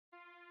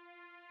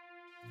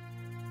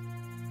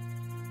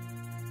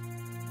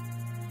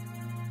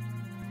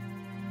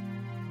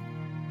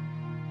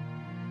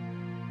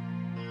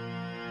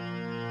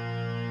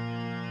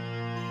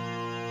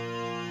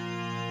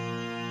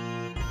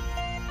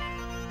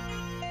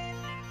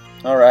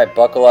Alright,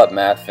 buckle up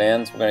math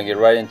fans. We're going to get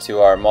right into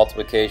our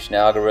multiplication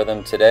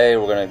algorithm today.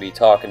 We're going to be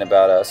talking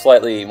about a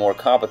slightly more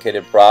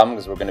complicated problem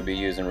because we're going to be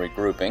using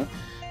regrouping.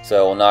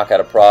 So we'll knock out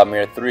a problem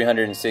here.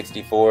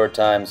 364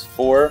 times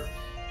 4.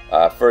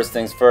 First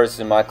things first,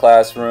 in my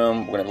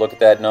classroom, we're going to look at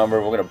that number.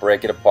 We're going to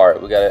break it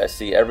apart. We've got to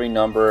see every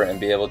number and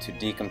be able to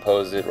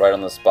decompose it right on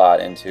the spot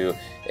into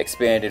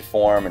expanded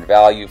form and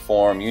value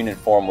form, unit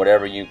form,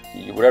 whatever you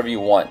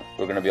want.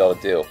 We're going to be able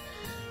to do.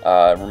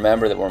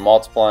 Remember that we're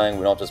multiplying.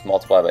 We don't just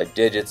multiply by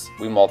digits,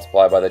 we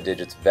multiply by the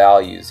digits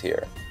values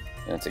here.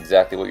 And that's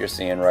exactly what you're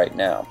seeing right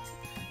now.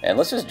 And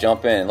let's just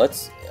jump in and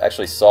let's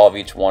actually solve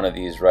each one of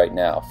these right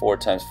now. 4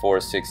 times 4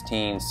 is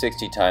 16,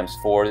 60 times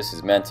 4, this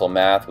is mental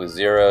math with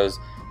zeros,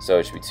 so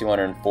it should be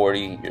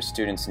 240. Your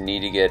students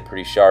need to get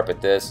pretty sharp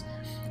at this,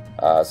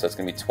 so it's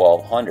going to be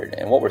 1200.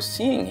 And what we're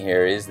seeing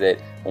here is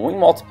that when we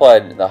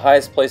multiplied, the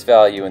highest place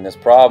value in this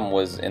problem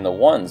was in the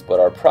ones, but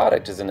our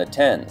product is in the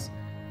tens.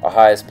 Our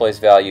highest place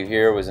value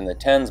here was in the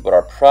tens, but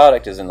our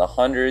product is in the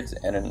hundreds,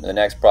 and in the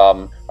next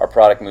problem, our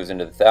product moves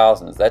into the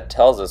thousands. That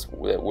tells us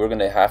that we're going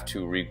to have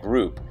to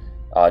regroup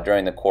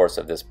during the course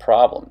of this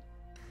problem.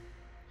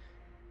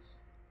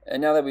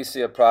 And now that we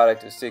see a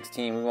product of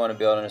 16, we want to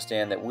be able to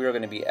understand that we're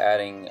going to be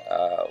adding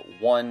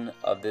 1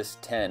 of this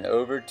 10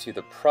 over to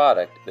the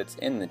product that's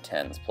in the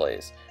tens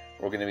place.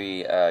 We're going to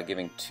be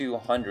giving 2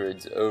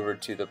 hundreds over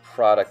to the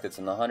product that's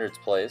in the hundreds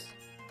place.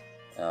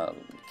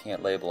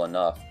 Can't label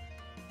enough.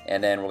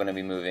 And then we're going to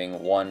be moving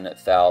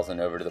 1,000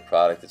 over to the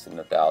product that's in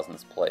the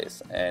thousands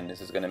place. And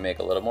this is going to make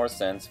a little more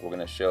sense. We're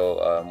going to show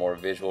a more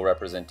visual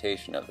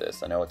representation of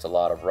this. I know it's a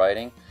lot of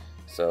writing,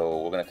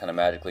 so we're going to kind of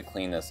magically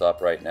clean this up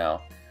right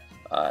now.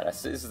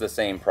 This is the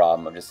same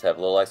problem. I just have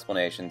little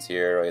explanations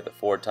here. The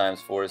 4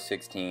 times 4 is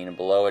 16, and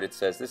below it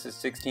says this is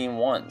 16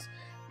 ones.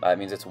 That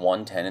means it's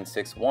 1 10 and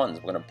 6 ones.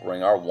 We're going to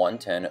bring our 1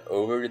 10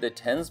 over to the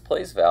tens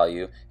place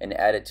value and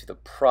add it to the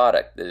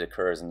product that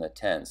occurs in the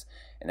tens.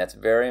 And that's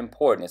very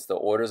important. It's the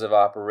orders of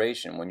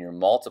operation. When you're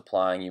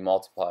multiplying, you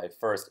multiply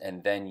first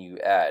and then you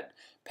add.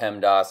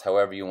 PEMDAS,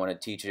 however you want to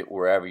teach it,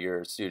 wherever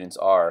your students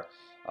are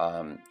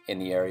in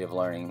the area of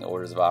learning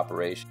orders of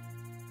operation.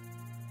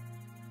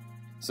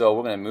 So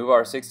we're going to move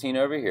our 16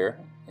 over here.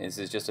 This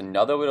is just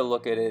another way to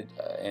look at it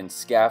and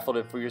scaffold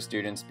it for your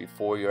students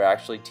before you're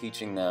actually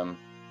teaching them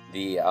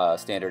the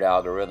standard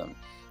algorithm.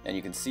 And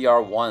you can see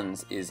our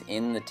ones is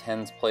in the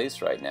tens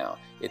place right now.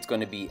 It's going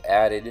to be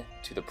added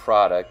to the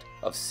product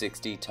of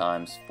 60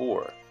 times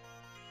 4.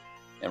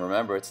 And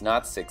remember, it's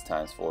not 6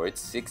 times 4, it's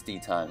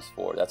 60 times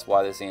 4. That's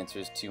why this answer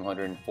is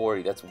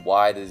 240. That's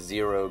why the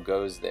 0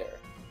 goes there.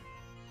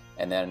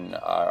 And then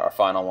our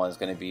final one is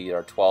going to be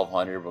our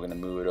 1200. We're going to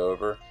move it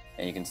over.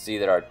 And you can see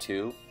that our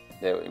 2,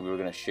 that we were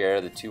going to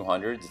share the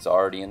 200s, it's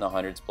already in the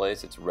hundreds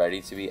place. It's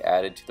ready to be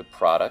added to the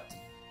product.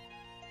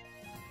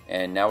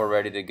 And now we're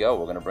ready to go.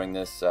 We're going to bring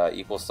this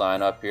equal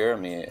sign up here.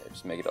 Let me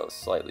just make it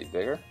slightly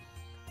bigger.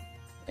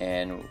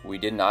 And we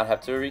did not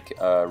have to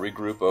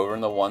regroup over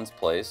in the ones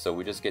place, so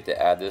we just get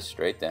to add this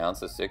straight down.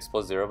 So 6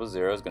 plus 0 plus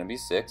 0 is going to be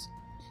 6.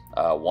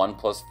 1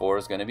 plus 4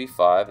 is going to be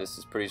 5. This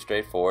is pretty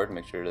straightforward.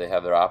 Make sure they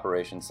have their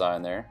operation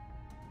sign there,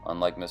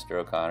 unlike Mr.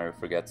 O'Connor who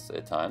forgets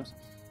at times.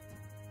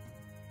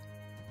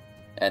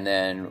 And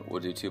then we'll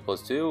do 2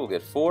 plus 2, we'll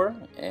get 4.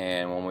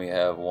 And when we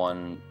have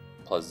 1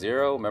 plus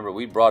 0, remember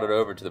we brought it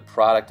over to the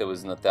product that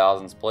was in the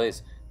thousands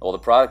place. Well, the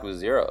product was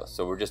 0,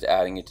 so we're just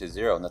adding it to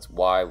 0, and that's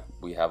why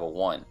we have a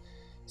 1.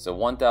 So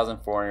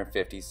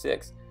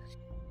 1,456.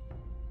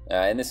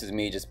 And this is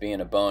me just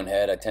being a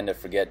bonehead. I tend to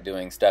forget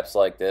doing steps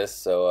like this,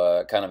 so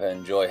I kind of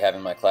enjoy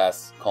having my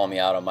class call me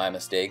out on my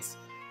mistakes.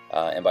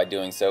 And by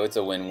doing so, it's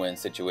a win-win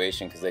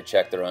situation because they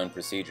check their own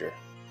procedure.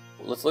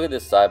 Let's look at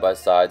this side by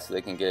side so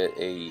they can get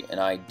an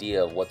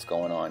idea of what's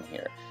going on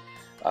here.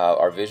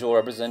 Our visual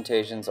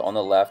representations on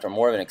the left are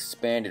more of an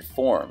expanded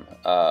form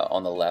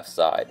on the left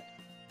side.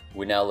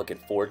 We now look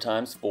at 4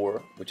 times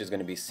 4, which is going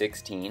to be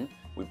 16.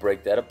 We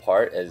break that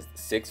apart as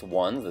 6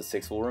 ones. The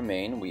 6 will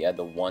remain. We add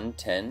the 1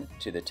 10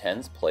 to the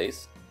tens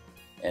place.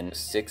 And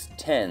 6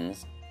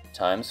 tens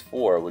times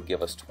 4 would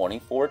give us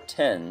 24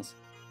 tens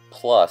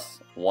plus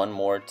 1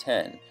 more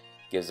 10.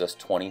 Gives us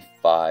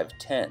 25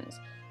 tens.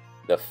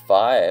 The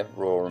 5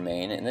 will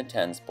remain in the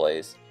tens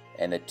place,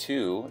 and the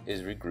 2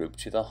 is regrouped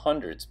to the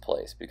hundreds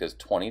place because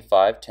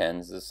 25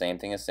 tens is the same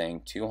thing as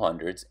saying 2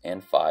 hundreds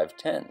and 5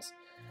 tens.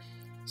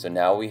 So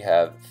now we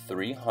have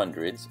 3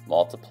 hundreds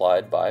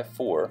multiplied by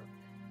 4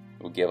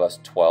 will give us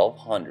 12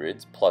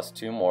 hundreds plus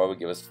 2 more would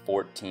give us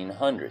 14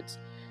 hundreds.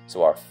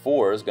 So our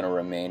 4 is going to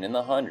remain in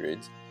the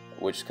hundreds,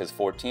 which because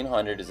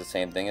 1400 is the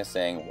same thing as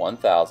saying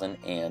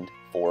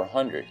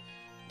 1,400.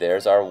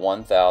 There's our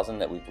 1,000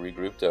 that we've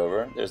regrouped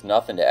over. There's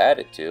nothing to add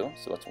it to,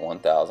 so it's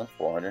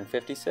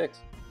 1,456.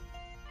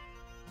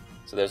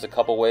 So there's a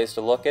couple ways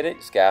to look at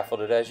it.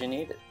 Scaffold it as you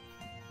need it.